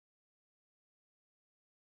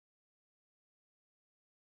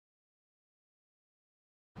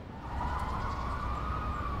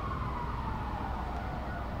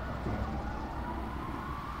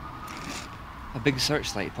A big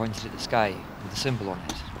searchlight pointed at the sky with a symbol on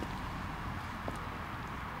it.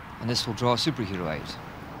 And this will draw a superhero out.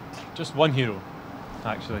 Just one hero,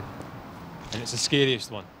 actually. And it's the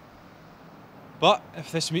scariest one. But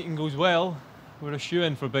if this meeting goes well, we're a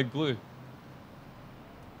shoe-in for Big Blue.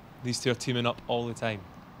 These two are teaming up all the time.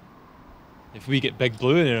 If we get Big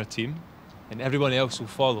Blue in our team, then everyone else will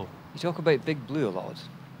follow. You talk about Big Blue a lot.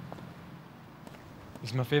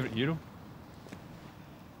 He's my favourite hero.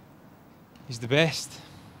 He's the best.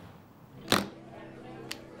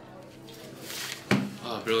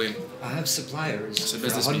 Oh, brilliant. I have suppliers for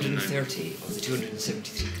 130 of the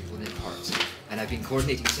 273 component parts, and I've been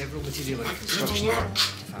coordinating several material and construction firms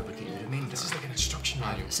to fabricate the remainder. This is like an instruction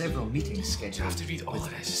manual. Several meetings scheduled You have to read all with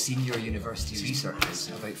of this. senior university researchers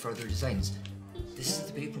about further designs. This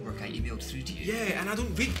is the paperwork I emailed through to you. Yeah, and I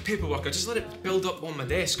don't read paperwork. I just let it build up on my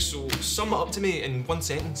desk, so sum it up to me in one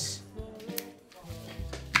sentence.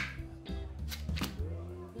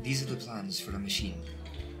 These are the plans for a machine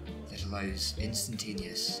that allows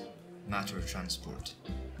instantaneous matter transport.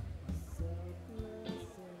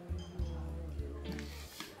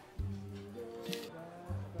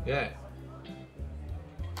 Yeah.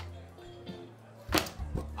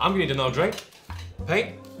 I'm gonna need another drink.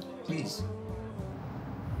 Pint? Please.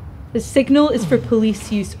 The signal is for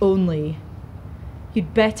police use only.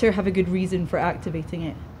 You'd better have a good reason for activating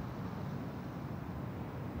it.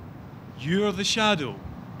 You're the Shadow.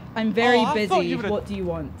 I'm very I thought busy. you were a- What do you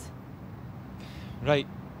want? Right.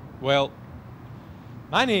 Well,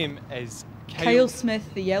 my name is Kyle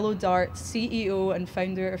Smith, the Yellow Dart, CEO and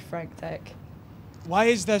founder of FrankTech. Why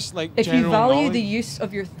is this like If you general value knowledge? the use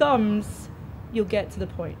of your thumbs, you'll get to the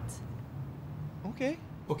point. Okay.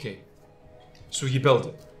 Okay. So you build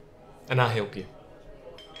it, and I help you.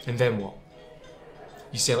 And then what?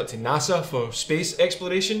 You sell it to NASA for space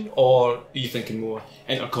exploration, or are you thinking more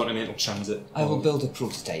intercontinental transit? I will build a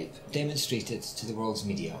prototype, demonstrate it to the world's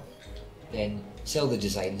media, then sell the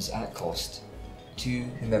designs at cost to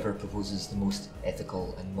whomever proposes the most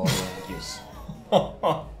ethical and moral use.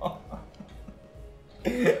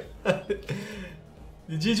 Did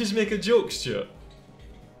you just make a joke, Stuart?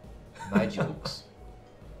 My jokes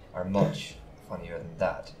are much funnier than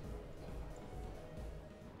that.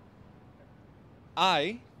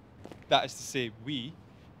 I, that is to say we,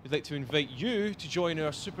 would like to invite you to join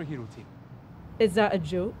our superhero team. Is that a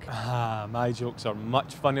joke? Ah, my jokes are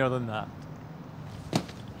much funnier than that.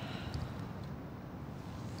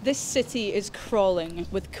 This city is crawling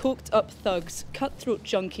with coked up thugs, cutthroat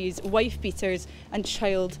junkies, wife beaters, and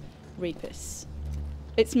child rapists.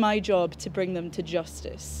 It's my job to bring them to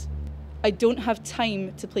justice. I don't have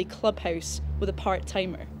time to play Clubhouse with a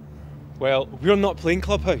part-timer. Well, we're not playing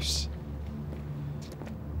Clubhouse.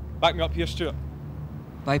 Back me up here, Stuart.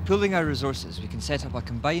 By pooling our resources, we can set up a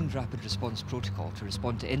combined rapid response protocol to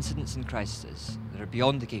respond to incidents and crises that are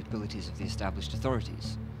beyond the capabilities of the established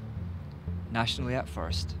authorities. Nationally at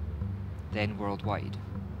first, then worldwide.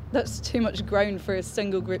 That's too much ground for a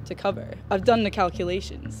single group to cover. I've done the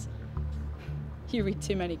calculations. You read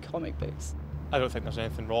too many comic books. I don't think there's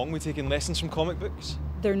anything wrong with taking lessons from comic books.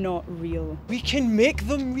 They're not real. We can make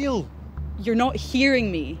them real. You're not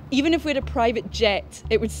hearing me. Even if we had a private jet,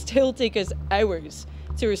 it would still take us hours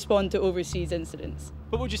to respond to overseas incidents.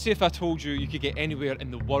 What would you say if I told you you could get anywhere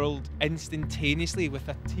in the world instantaneously with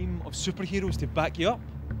a team of superheroes to back you up?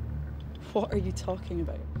 What are you talking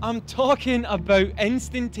about? I'm talking about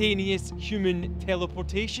instantaneous human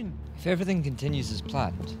teleportation. If everything continues as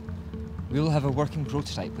planned, we will have a working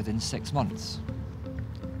prototype within 6 months.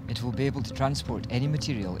 It will be able to transport any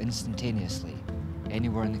material instantaneously,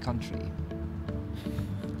 anywhere in the country.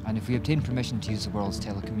 And if we obtain permission to use the world's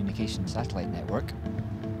telecommunications satellite network,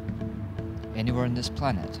 anywhere on this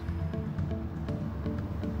planet.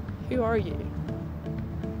 Who are you?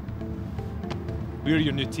 We're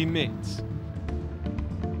your new teammates.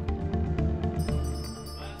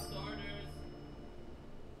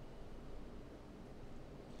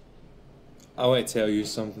 I want to tell you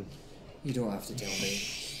something. You don't have to tell me.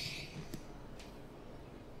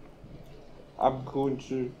 I'm going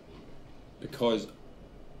to. Because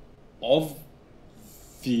obviously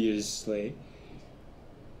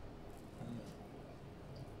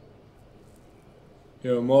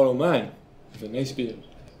you're a moral man with a nice beard.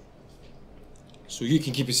 So you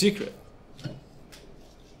can keep a secret.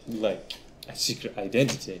 Like a secret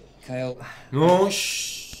identity. Kyle, No,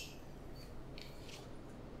 shh.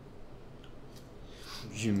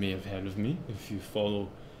 You may have heard of me if you follow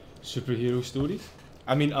superhero stories.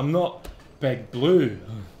 I mean, I'm not Big Blue,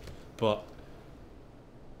 but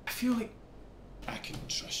I feel like I can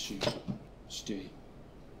trust you, Stewie.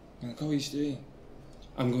 Can I call you Stewie?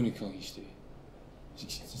 I'm going to call you Stewie.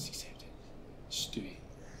 Just accept it. Stewie,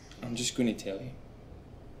 I'm just going to tell you.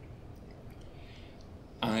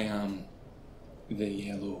 I am the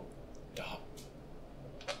Yellow Dart.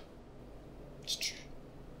 It's true.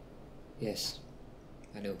 Yes,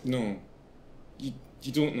 I know. No, you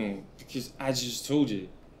don't know, because I just told you.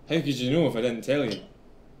 How could you know if I didn't tell you?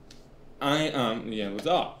 I am the Yellow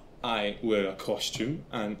Dart. I wear a costume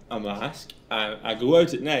and a mask, and I go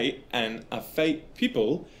out at night and I fight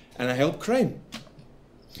people and I help crime.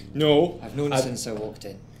 No. I've known since I walked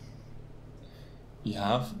in. You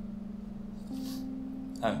have?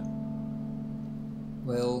 How?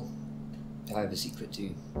 Well, I have a secret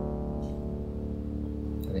too.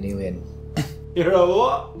 I'm an alien. You're a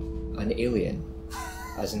what? An alien.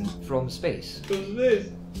 As in from space. What's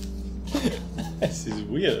this? This is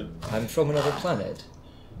weird. I'm from another planet.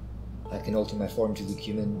 I can alter my form to look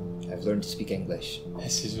human. I've learned to speak English.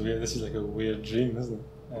 This is weird. This is like a weird dream, isn't it?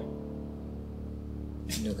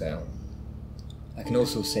 No, Kyle. I can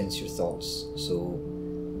also sense your thoughts, so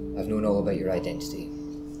I've known all about your identity.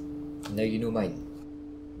 And now you know mine.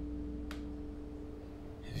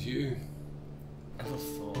 Have you ever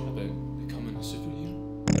thought about becoming a superhero?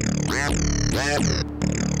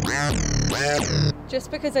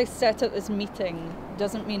 Just because I set up this meeting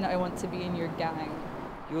doesn't mean that I want to be in your gang.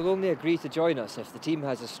 You'll only agree to join us if the team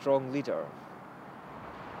has a strong leader.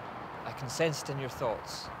 I can sense it in your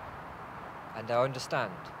thoughts, and I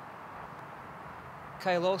understand.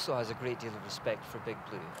 Kyle also has a great deal of respect for Big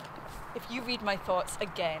Blue. If you read my thoughts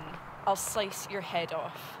again, I'll slice your head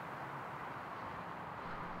off.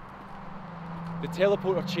 The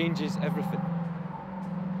teleporter changes everything.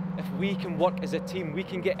 If we can work as a team, we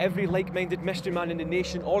can get every like-minded mystery man in the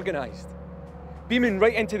nation organised. Beaming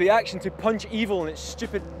right into the action to punch evil in its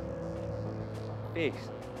stupid face.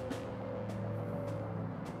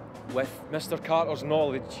 With Mr. Carter's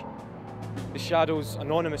knowledge, the Shadow's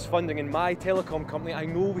anonymous funding, and my telecom company, I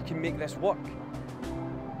know we can make this work.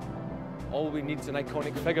 All we need is an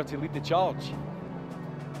iconic figure to lead the charge.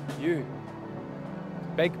 You.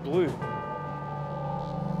 Big Blue.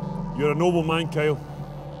 You're a noble man, Cahill,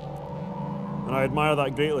 and I admire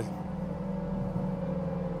that greatly.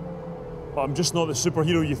 But I'm just not the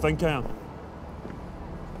superhero you think I am.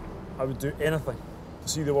 I would do anything to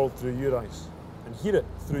see the world through your eyes and hear it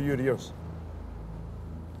through your ears.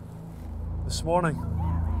 This morning,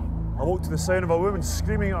 I woke to the sound of a woman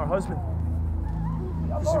screaming at her husband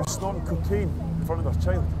because he was snorting cocaine in front of their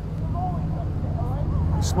child.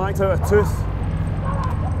 He smacked out a tooth.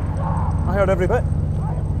 I heard every bit.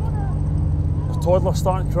 The toddler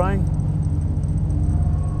started crying.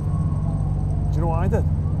 Do you know what I did?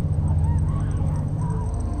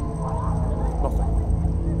 Nothing.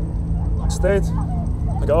 Instead,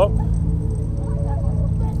 I got up,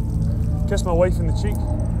 kissed my wife in the cheek,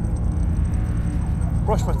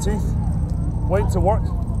 brushed my teeth, went to work.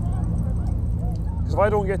 Because if I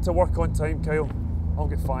don't get to work on time, Kyle, I'll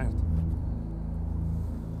get fired.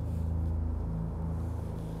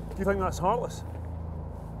 Do you think that's heartless?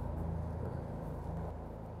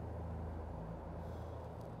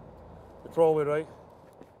 You're probably right.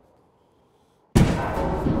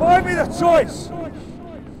 Buy me the choice!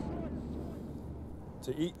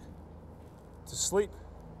 To eat, to sleep,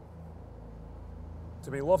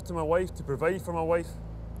 to make love to my wife, to provide for my wife.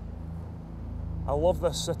 I love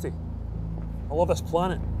this city. I love this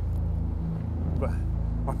planet. But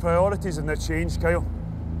my priorities have now changed, Kyle.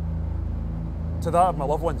 To that of my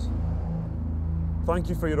loved ones. Thank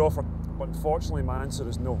you for your offer, but unfortunately my answer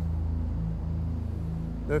is no.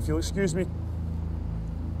 Now if you'll excuse me,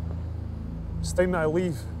 it's time that I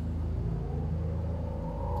leave.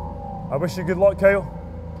 I wish you good luck, Kyle.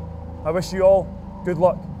 I wish you all good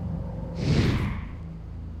luck.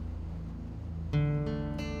 I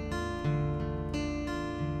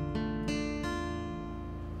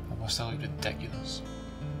must have looked ridiculous.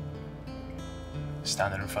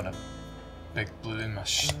 Standing in front of Big Blue in my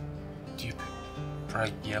stupid,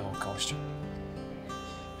 bright yellow costume.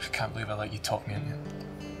 I can't believe I let you talk me into it.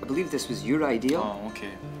 I believe this was your idea. Oh,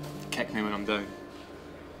 okay. Kick me when I'm down.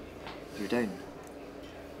 You're down.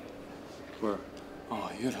 Where? Oh,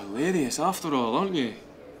 you're hilarious after all, aren't you?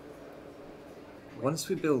 Once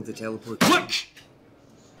we build the teleport... Click!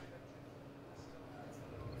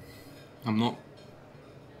 I'm not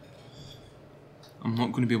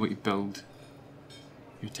going to be able to build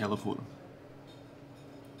your teleporter.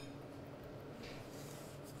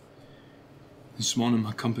 This morning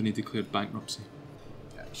my company declared bankruptcy.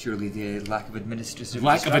 Surely the lack of administrative...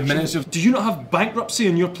 Lack of administrative... Do you not have bankruptcy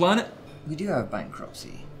on your planet? We do have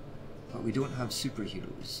bankruptcy, but we don't have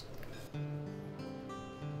superheroes.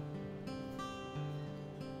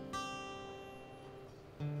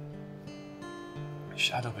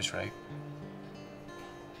 Shadow was right.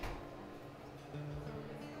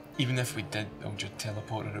 Even if we did build your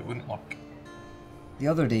teleporter, it wouldn't work. The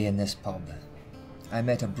other day in this pub, I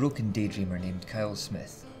met a broken daydreamer named Kyle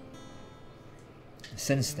Smith.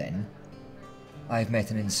 Since then, I've met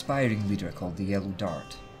an inspiring leader called the Yellow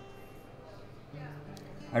Dart.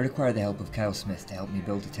 I require the help of Kyle Smith to help me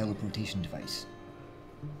build a teleportation device.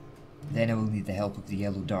 Then I will need the help of the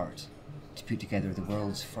Yellow Dart to put together the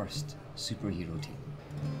world's first superhero team.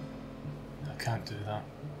 I can't do that.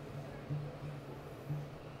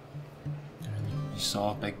 You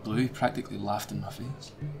saw Big Blue practically laughed in my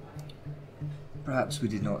face. Perhaps we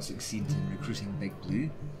did not succeed in recruiting Big Blue,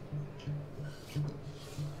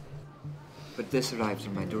 but this arrived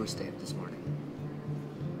on my doorstep this morning.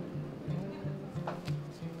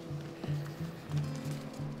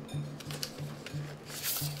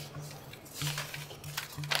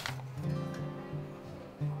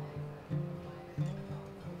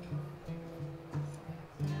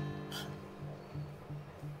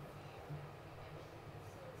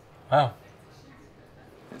 Wow.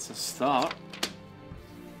 It's a start.